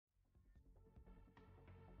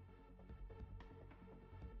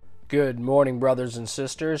Good morning, brothers and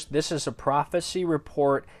sisters. This is a prophecy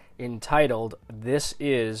report entitled, "This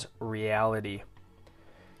is Reality."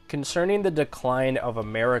 Concerning the decline of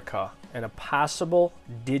America and a possible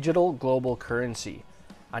digital global currency,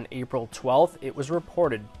 on April 12th, it was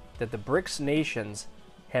reported that the BRICS nations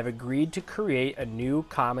have agreed to create a new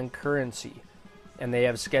common currency, and they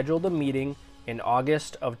have scheduled a meeting in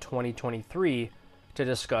August of 2023 to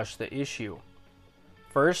discuss the issue.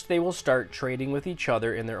 First, they will start trading with each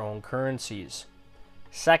other in their own currencies.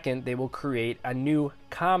 Second, they will create a new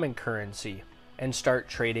common currency and start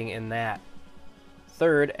trading in that.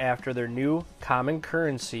 Third, after their new common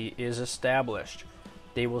currency is established,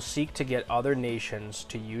 they will seek to get other nations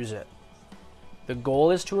to use it. The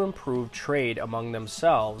goal is to improve trade among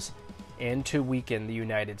themselves and to weaken the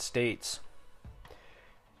United States.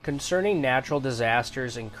 Concerning natural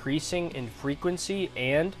disasters increasing in frequency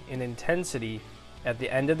and in intensity at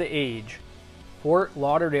the end of the age, Fort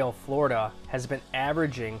Lauderdale, Florida has been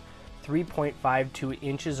averaging 3.52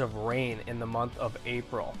 inches of rain in the month of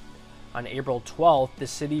April. On April 12th, the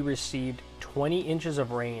city received 20 inches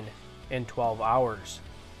of rain in 12 hours.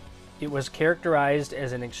 It was characterized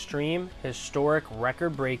as an extreme, historic,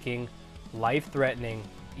 record-breaking, life-threatening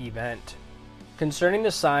event. Concerning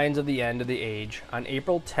the signs of the end of the age, on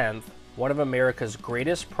April 10th, one of America's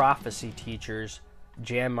greatest prophecy teachers,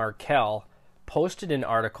 Jan Markell, posted an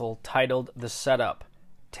article titled "The Setup: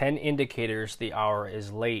 10 Indicators the Hour is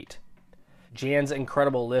Late." Jan's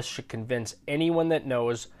incredible list should convince anyone that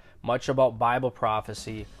knows much about Bible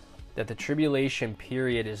prophecy that the tribulation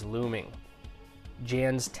period is looming.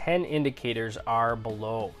 Jan's 10 indicators are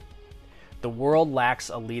below. The world lacks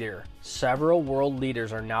a leader. Several world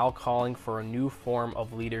leaders are now calling for a new form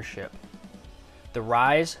of leadership. The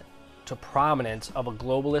rise to prominence of a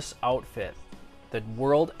globalist outfit, the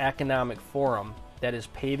World Economic Forum, that is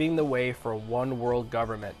paving the way for a one world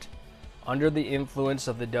government. Under the influence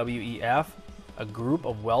of the WEF, a group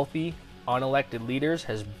of wealthy, unelected leaders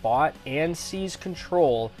has bought and seized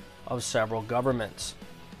control of several governments.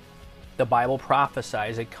 The Bible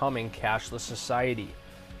prophesies a coming cashless society.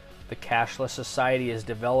 The cashless society is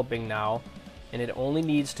developing now, and it only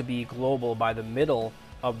needs to be global by the middle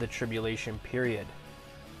of the tribulation period.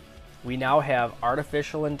 We now have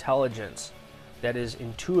artificial intelligence that is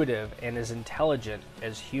intuitive and as intelligent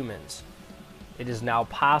as humans. It is now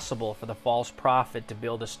possible for the false prophet to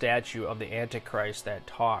build a statue of the Antichrist that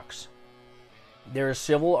talks. There is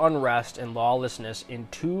civil unrest and lawlessness in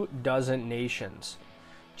 24 nations.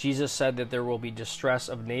 Jesus said that there will be distress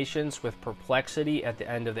of nations with perplexity at the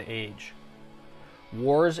end of the age.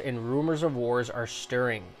 Wars and rumors of wars are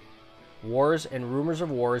stirring. Wars and rumors of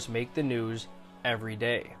wars make the news every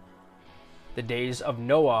day. The days of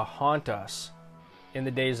Noah haunt us. In the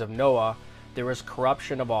days of Noah, there was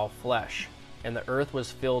corruption of all flesh, and the earth was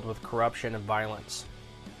filled with corruption and violence.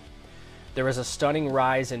 There is a stunning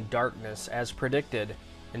rise in darkness, as predicted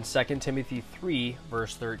in 2 Timothy 3,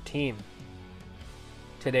 verse 13.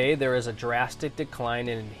 Today, there is a drastic decline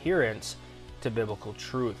in adherence to biblical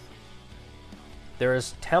truth. There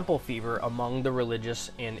is temple fever among the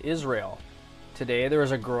religious in Israel. Today, there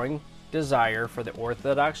is a growing desire for the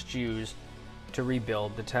Orthodox Jews to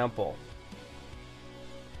rebuild the temple.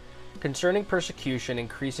 Concerning persecution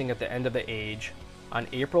increasing at the end of the age, on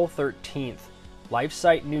April 13th,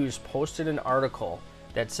 LifeSite News posted an article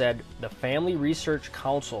that said the Family Research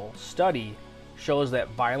Council study shows that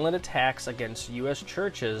violent attacks against U.S.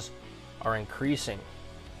 churches are increasing.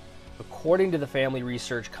 According to the Family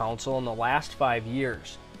Research Council, in the last 5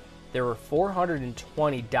 years, there were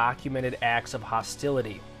 420 documented acts of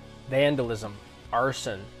hostility, vandalism,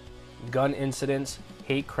 arson, gun incidents,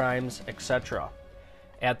 hate crimes, etc.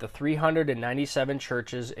 at the 397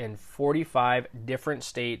 churches in 45 different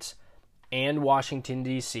states and Washington,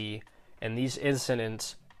 D.C., and these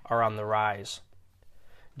incidents are on the rise.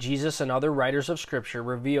 Jesus and other writers of Scripture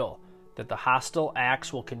reveal that the hostile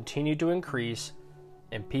acts will continue to increase,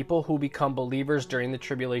 and people who become believers during the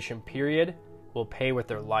tribulation period will pay with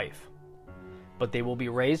their life. But they will be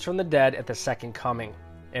raised from the dead at the second coming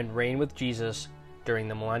and reign with Jesus during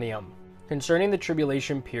the millennium. Concerning the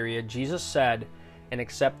tribulation period, Jesus said, "And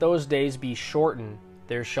except those days be shortened,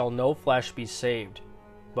 there shall no flesh be saved.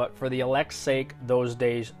 But for the elect's sake, those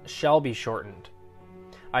days shall be shortened."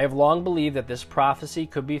 I have long believed that this prophecy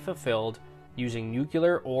could be fulfilled using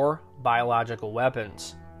nuclear or biological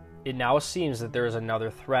weapons. It now seems that there is another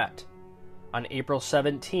threat. On April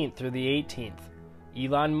 17th through the 18th,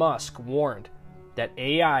 Elon Musk warned that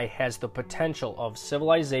AI has the potential of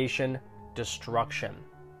civilization destruction.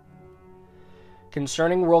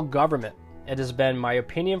 Concerning world government, it has been my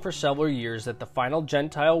opinion for several years that the final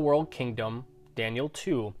Gentile world kingdom, Daniel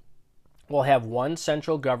 2, will have one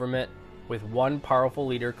central government with one powerful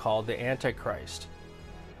leader called the Antichrist.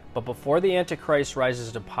 But before the Antichrist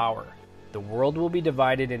rises to power, the world will be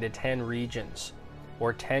divided into 10 regions,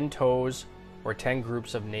 or 10 toes, or 10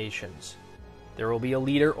 groups of nations. There will be a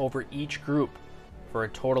leader over each group, for a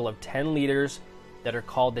total of 10 leaders that are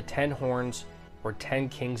called the 10 horns, or 10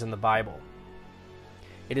 kings in the Bible.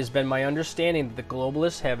 It has been my understanding that the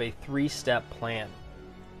globalists have a 3-step plan.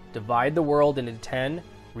 Divide the world into 10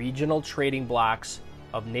 regional trading blocks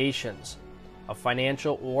of nations, a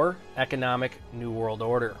financial or economic new world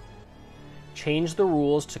order. Change the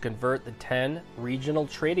rules to convert the 10 regional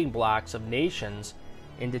trading blocks of nations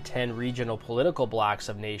into 10 regional political blocks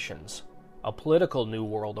of nations, a political new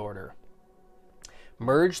world order.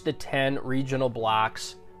 Merge the 10 regional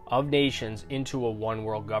blocks of nations into a one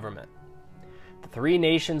world government. The 3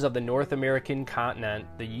 nations of the North American continent,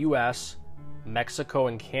 the U.S., Mexico,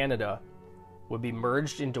 and Canada, would be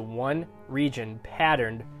merged into one region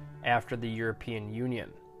patterned after the European Union.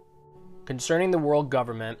 Concerning the world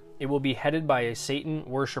government, it will be headed by a Satan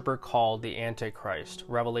worshiper called the Antichrist,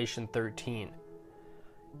 Revelation 13.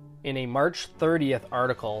 In a March 30th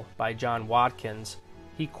article by John Watkins,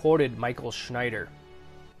 he quoted Michael Schneider.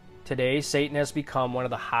 Today, Satan has become one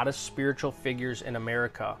of the hottest spiritual figures in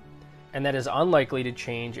America, and that is unlikely to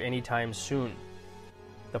change anytime soon.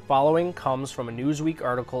 The following comes from a Newsweek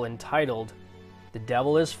article entitled, "The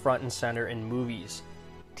Devil is Front and Center in Movies,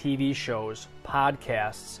 TV shows,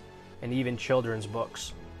 podcasts, and even children's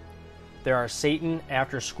books. There are Satan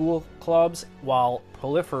after-school clubs, while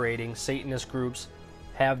proliferating Satanist groups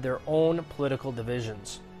have their own political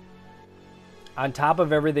divisions. On top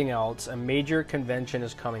of everything else, a major convention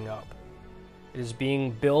is coming up. It is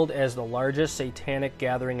being billed as the largest satanic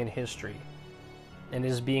gathering in history, and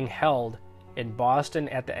is being held in Boston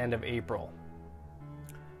at the end of April.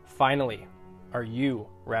 Finally, are you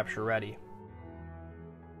rapture ready?"